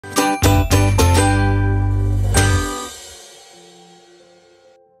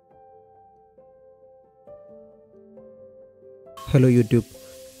Hello YouTube.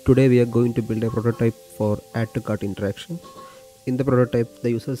 Today we are going to build a prototype for add to cart interaction. In the prototype,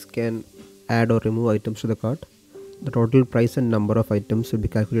 the users can add or remove items to the cart. The total price and number of items will be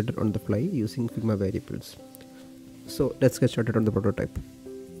calculated on the fly using Figma variables. So let's get started on the prototype.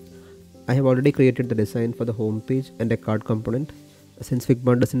 I have already created the design for the home page and a cart component. Since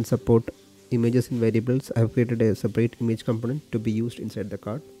Figma doesn't support images in variables, I have created a separate image component to be used inside the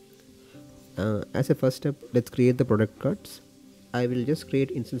cart. As a first step, let's create the product cards. I will just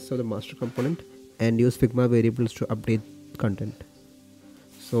create instances of the master component and use Figma variables to update content.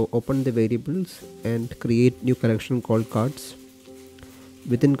 So open the variables and create new collection called cards.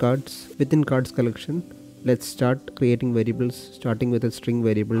 Within cards collection, let's start creating variables starting with a string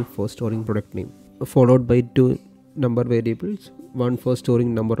variable for storing product name, followed by two number variables, one for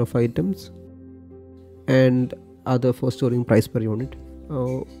storing number of items and other for storing price per unit.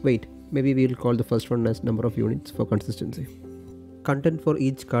 Maybe we'll call the first one as number of units for consistency. Content for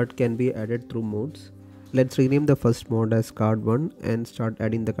each card can be added through modes. Let's rename the first mode as card 1 and start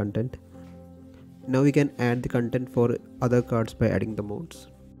adding the content. Now we can add the content for other cards by adding the modes.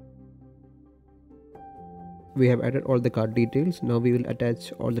 We have added all the card details. Now we will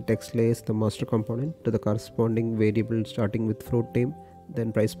attach all the text layers, the master component, to the corresponding variable starting with fruit name,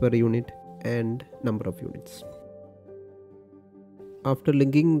 then price per unit and number of units. After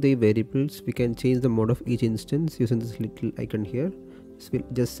linking the variables, we can change the mode of each instance using this little icon here. So we'll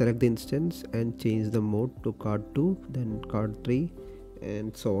just select the instance and change the mode to card 2, then card 3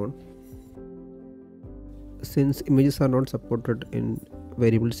 and so on. Since images are not supported in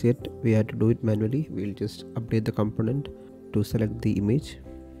variables yet, we had to do it manually. We'll just update the component to select the image.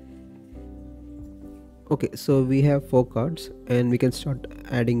 Okay, so we have 4 cards and we can start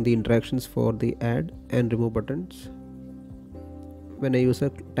adding the interactions for the add and remove buttons. When a user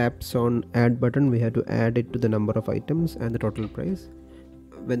taps on add button, we have to add it to the number of items and the total price.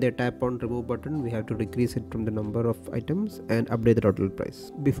 When they tap on remove button, we have to decrease it from the number of items and update the total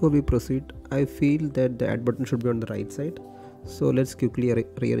price. Before we proceed, I feel that the add button should be on the right side. So let's quickly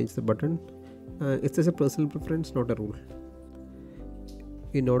rearrange the button. It's just a personal preference, not a rule.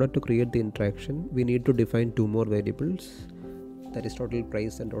 In order to create the interaction, we need to define 2 more variables, that is total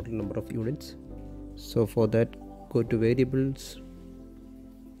price and total number of units. So for that, go to variables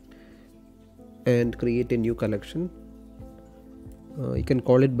and create a new collection. You can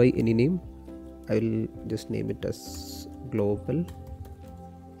call it by any name. I will just name it as global,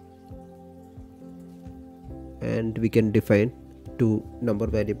 and we can define 2 number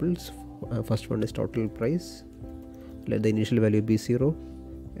variables. First one is total price. Let the initial value be 0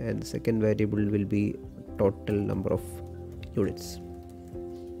 and the second variable will be total number of units.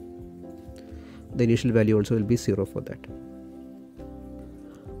 The initial value also will be 0 for that.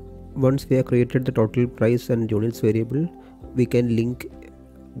 Once we have created the total price and units variable, we can link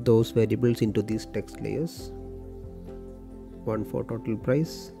those variables into these text layers. One for total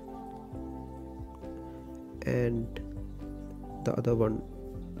price and the other one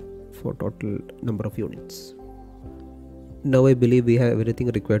for total number of units. Now I believe we have everything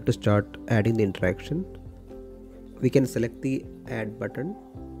required to start adding the interaction. We can select the add button,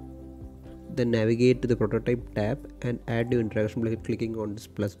 then navigate to the prototype tab and add new interaction by clicking on this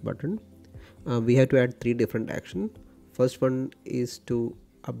plus button. We have to add 3 different actions. First one is to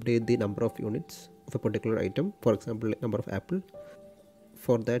update the number of units of a particular item, for example number of apple.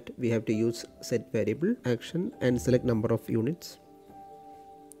 For that we have to use set variable action and select number of units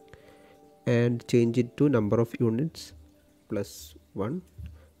and change it to number of units plus 1.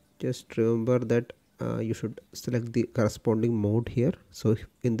 Just remember that you should select the corresponding mode here. So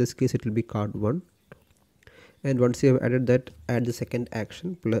in this case it will be card 1, and once you have added that, add the second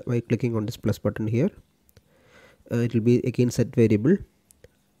action by clicking on this plus button here. It will be again set variable.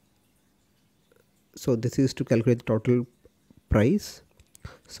 So this is to calculate the total price.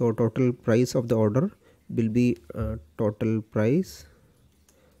 So total price of the order will be total price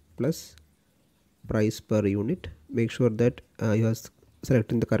plus price per unit. Make sure that you are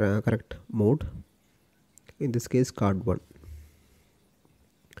selecting the correct mode, in this case card 1.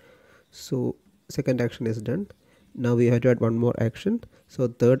 So second action is done. Now we have to add one more action. So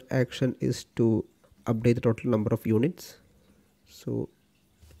third action is to update the total number of units. So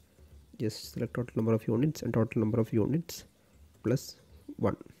just select total number of units and total number of units plus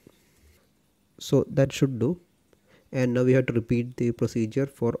 1. So that should do. And now we have to repeat the procedure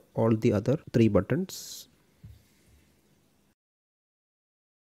for all the other 3 buttons.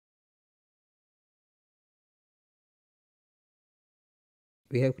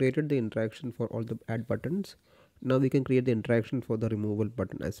 We have created the interaction for all the add buttons. Now we can create the interaction for the removal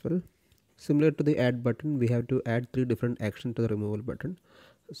button as well. Similar to the add button, we have to add three different actions to the removal button.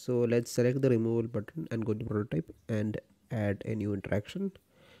 So let's select the removal button and go to prototype and add a new interaction.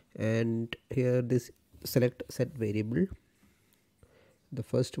 And here this select set variable. The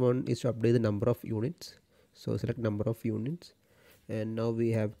first one is to update the number of units. So select number of units, and now we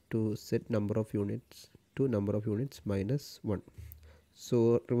have to set number of units to number of units minus 1.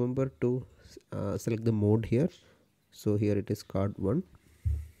 So remember to select the mode here. So here it is card 1,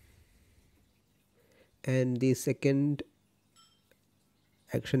 and the second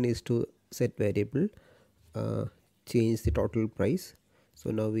action is to set variable, uh, change the total price. So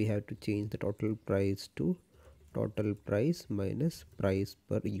now we have to change the total price to total price minus price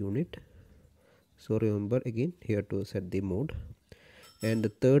per unit. So remember again here to set the mode. And the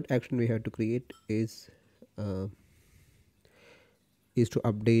third action we have to create uh, is to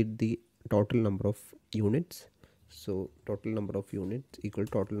update the total number of units. So total number of units equal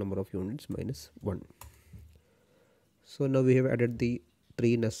total number of units minus 1. So now we have added the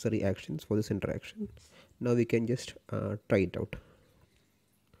three necessary actions for this interaction. Now we can just try it out.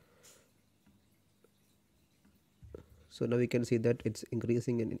 So now we can see that it's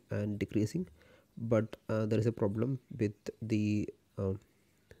increasing and decreasing, but there is a problem with the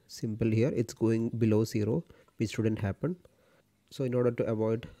symbol here. It's going below 0, which shouldn't happen. So in order to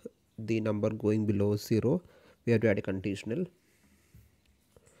avoid the number going below 0, we have to add a conditional.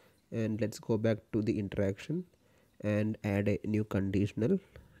 And let's go back to the interaction and add a new conditional,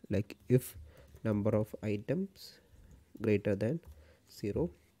 like if number of items greater than 0.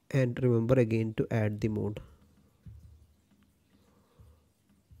 And remember again to add the mode.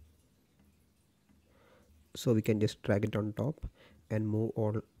 So we can just drag it on top and move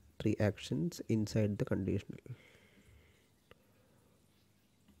all three actions inside the conditional.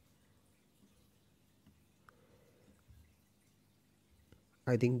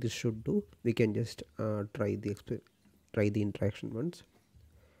 I think this should do. We can just try the interaction once.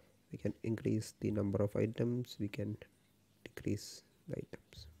 We can increase the number of items, we can decrease the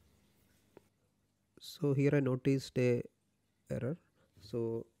items. So here I noticed a error.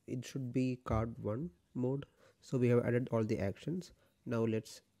 So it should be card 1 mode. So we have added all the actions. Now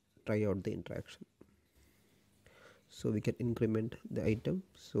let's try out the interaction. So we can increment the item,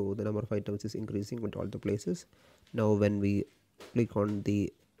 so the number of items is increasing at all the places. Now when we click on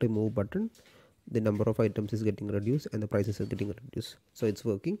the remove button, the number of items is getting reduced and the prices are getting reduced. So it's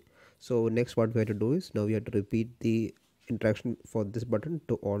working. So next what we have to do is, now we have to repeat the interaction for this button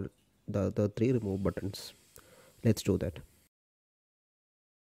to all the three remove buttons. Let's do that.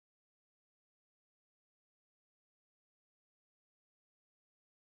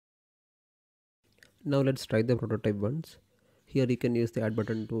 Now let's try the prototype once. Here you can use the add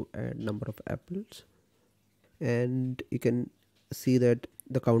button to add number of apples, and you can see that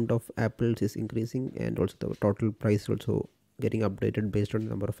the count of apples is increasing and also the total price also getting updated based on the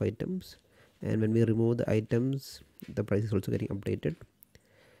number of items. And when we remove the items, the price is also getting updated.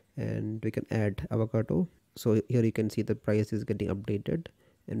 And we can add avocado, so here you can see the price is getting updated,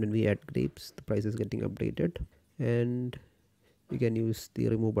 and when we add grapes, the price is getting updated. And we can use the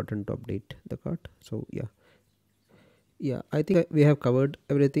remove button to update the cart. So yeah, I think we have covered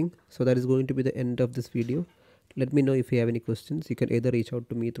everything. So that is going to be the end of this video. Let me know if you have any questions. You can either reach out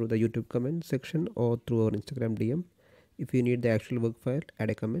to me through the YouTube comment section or through our Instagram DM. If you need the actual work file, add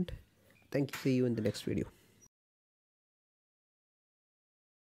a comment. Thank you. See you in the next video.